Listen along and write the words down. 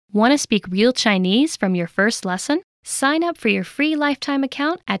Want to speak real Chinese from your first lesson? Sign up for your free lifetime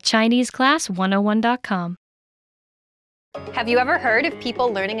account at ChineseClass101.com. Have you ever heard of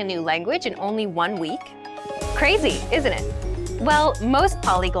people learning a new language in only 1 week? Crazy, isn't it? Well, most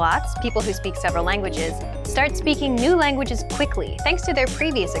polyglots, people who speak several languages, start speaking new languages quickly thanks to their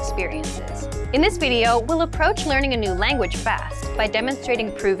previous experiences. In this video, we'll approach learning a new language fast by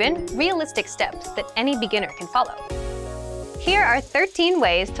demonstrating proven, realistic steps that any beginner can follow. Here are 13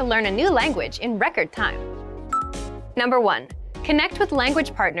 ways to learn a new language in record time. Number 1. Connect with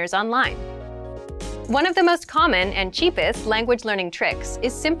language partners online. One of the most common and cheapest language learning tricks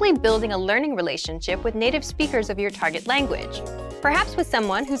is simply building a learning relationship with native speakers of your target language, perhaps with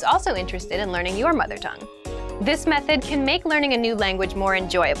someone who's also interested in learning your mother tongue. This method can make learning a new language more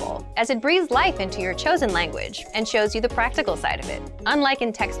enjoyable, as it breathes life into your chosen language and shows you the practical side of it, unlike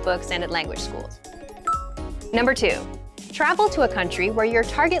in textbooks and at language schools. Number 2. Travel to a country where your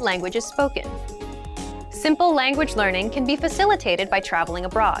target language is spoken. Simple language learning can be facilitated by traveling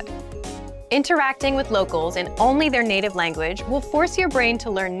abroad. Interacting with locals in only their native language will force your brain to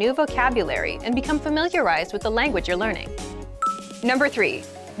learn new vocabulary and become familiarized with the language you're learning. Number 3.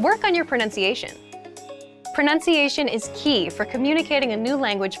 Work on your pronunciation. Pronunciation is key for communicating a new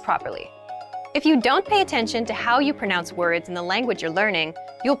language properly. If you don't pay attention to how you pronounce words in the language you're learning,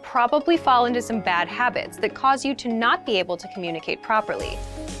 you'll probably fall into some bad habits that cause you to not be able to communicate properly.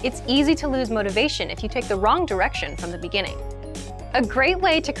 It's easy to lose motivation if you take the wrong direction from the beginning. A great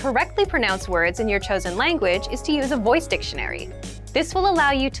way to correctly pronounce words in your chosen language is to use a voice dictionary. This will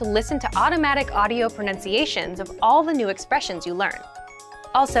allow you to listen to automatic audio pronunciations of all the new expressions you learn.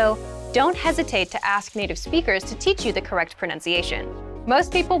 Also, don't hesitate to ask native speakers to teach you the correct pronunciation.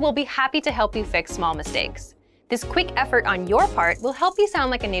 Most people will be happy to help you fix small mistakes. This quick effort on your part will help you sound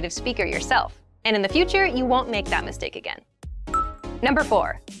like a native speaker yourself, and in the future, you won't make that mistake again. Number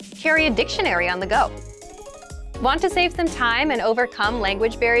 4. Carry a dictionary on the go. Want to save some time and overcome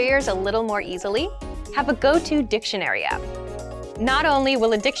language barriers a little more easily? Have a go-to dictionary app. Not only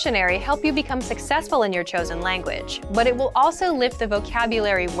will a dictionary help you become successful in your chosen language, but it will also lift the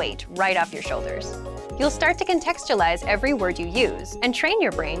vocabulary weight right off your shoulders. You'll start to contextualize every word you use and train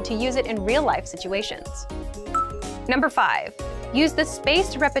your brain to use it in real-life situations. Number 5. Use the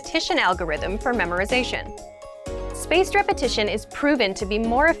spaced repetition algorithm for memorization. Spaced repetition is proven to be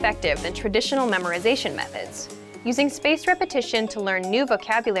more effective than traditional memorization methods. Using spaced repetition to learn new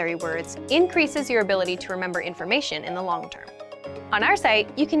vocabulary words increases your ability to remember information in the long term. On our site,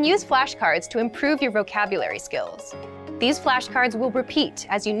 you can use flashcards to improve your vocabulary skills. These flashcards will repeat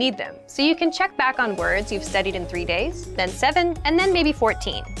as you need them, so you can check back on words you've studied in 3 days, then 7, and then maybe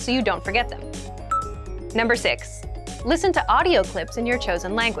 14, so you don't forget them. Number 6. Listen to audio clips in your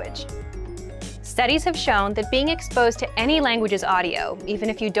chosen language. Studies have shown that being exposed to any language's audio, even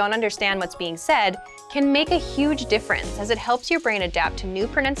if you don't understand what's being said, can make a huge difference as it helps your brain adapt to new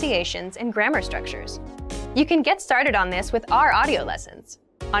pronunciations and grammar structures. You can get started on this with our audio lessons.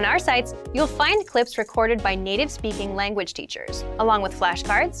 On our sites, you'll find clips recorded by native-speaking language teachers, along with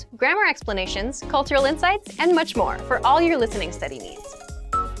flashcards, grammar explanations, cultural insights, and much more for all your listening study needs.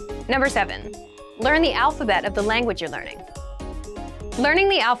 Number 7. Learn the alphabet of the language you're learning. Learning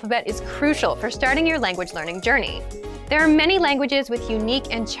the alphabet is crucial for starting your language learning journey. There are many languages with unique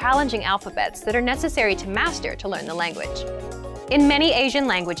and challenging alphabets that are necessary to master to learn the language. In many Asian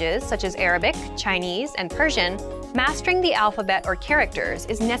languages, such as Arabic, Chinese, and Persian, mastering the alphabet or characters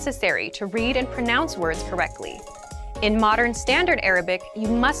is necessary to read and pronounce words correctly. In modern Standard Arabic, you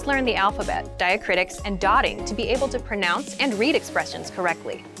must learn the alphabet, diacritics, and dotting to be able to pronounce and read expressions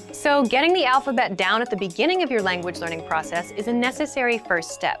correctly. So getting the alphabet down at the beginning of your language learning process is a necessary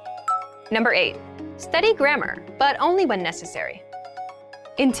first step. Number 8. Study grammar, but only when necessary.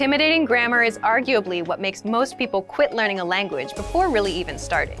 Intimidating grammar is arguably what makes most people quit learning a language before really even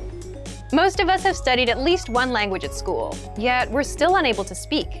starting. Most of us have studied at least one language at school, yet we're still unable to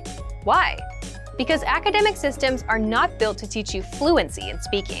speak. Why? Because academic systems are not built to teach you fluency in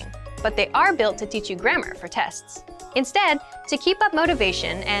speaking, but they are built to teach you grammar for tests. Instead, to keep up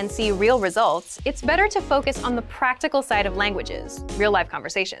motivation and see real results, it's better to focus on the practical side of languages, real-life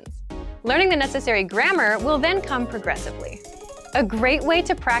conversations. Learning the necessary grammar will then come progressively. A great way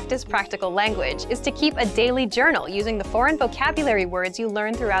to practice practical language is to keep a daily journal using the foreign vocabulary words you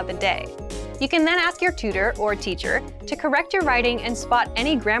learn throughout the day. You can then ask your tutor or teacher to correct your writing and spot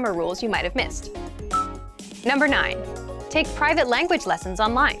any grammar rules you might have missed. Number 9. Take private language lessons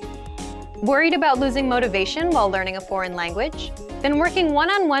online. Worried about losing motivation while learning a foreign language? Then working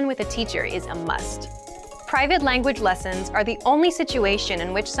one-on-one with a teacher is a must. Private language lessons are the only situation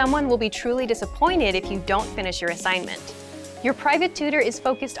in which someone will be truly disappointed if you don't finish your assignment. Your private tutor is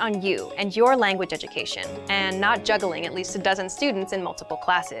focused on you and your language education, and not juggling at least a dozen students in multiple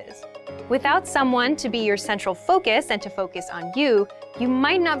classes. Without someone to be your central focus and to focus on you, you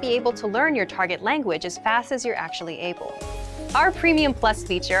might not be able to learn your target language as fast as you're actually able. Our Premium Plus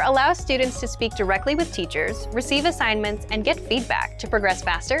feature allows students to speak directly with teachers, receive assignments, and get feedback to progress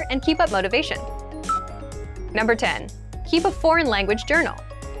faster and keep up motivation. Number 10. Keep a foreign language journal.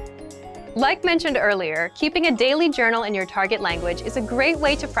 Like mentioned earlier, keeping a daily journal in your target language is a great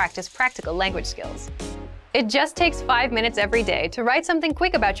way to practice practical language skills. It just takes 5 minutes every day to write something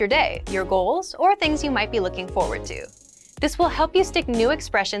quick about your day, your goals, or things you might be looking forward to. This will help you stick new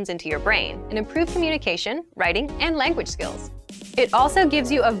expressions into your brain and improve communication, writing, and language skills. It also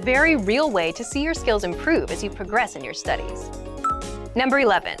gives you a very real way to see your skills improve as you progress in your studies. Number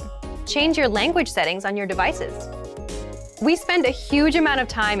 11. Change your language settings on your devices. We spend a huge amount of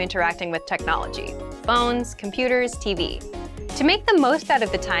time interacting with technology: phones, computers, TV. To make the most out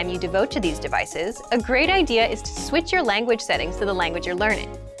of the time you devote to these devices, a great idea is to switch your language settings to the language you're learning.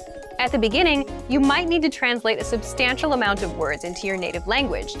 At the beginning, you might need to translate a substantial amount of words into your native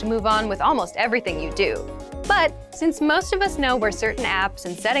language to move on with almost everything you do. But since most of us know where certain apps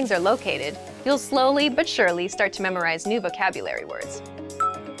and settings are located, you'll slowly but surely start to memorize new vocabulary words.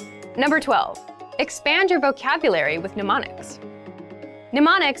 Number 12. Expand your vocabulary with mnemonics.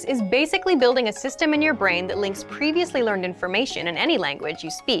 Mnemonics is basically building a system in your brain that links previously learned information in any language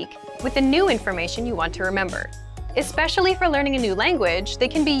you speak with the new information you want to remember. Especially for learning a new language, they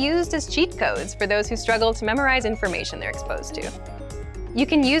can be used as cheat codes for those who struggle to memorize information they're exposed to. You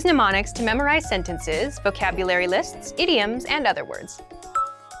can use mnemonics to memorize sentences, vocabulary lists, idioms, and other words.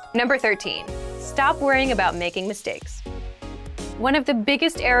 Number 13. Stop worrying about making mistakes. One of the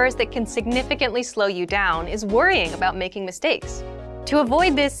biggest errors that can significantly slow you down is worrying about making mistakes. To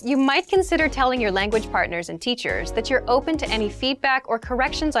avoid this, you might consider telling your language partners and teachers that you're open to any feedback or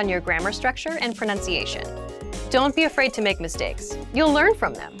corrections on your grammar structure and pronunciation. Don't be afraid to make mistakes. You'll learn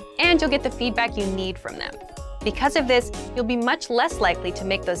from them, and you'll get the feedback you need from them. Because of this, you'll be much less likely to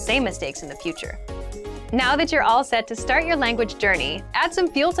make those same mistakes in the future. Now that you're all set to start your language journey, add some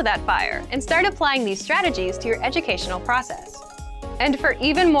fuel to that fire and start applying these strategies to your educational process. And for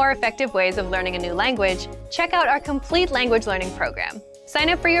even more effective ways of learning a new language, check out our complete language learning program. Sign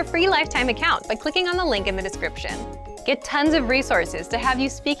up for your free lifetime account by clicking on the link in the description. Get tons of resources to have you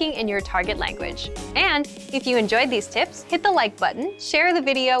speaking in your target language. And if you enjoyed these tips, hit the like button, share the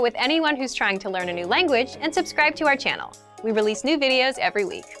video with anyone who's trying to learn a new language, and subscribe to our channel. We release new videos every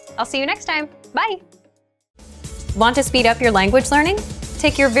week. I'll see you next time. Bye! Want to speed up your language learning?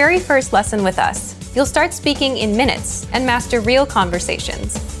 Take your very first lesson with us. You'll start speaking in minutes and master real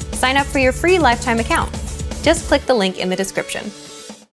conversations. Sign up for your free lifetime account. Just click the link in the description.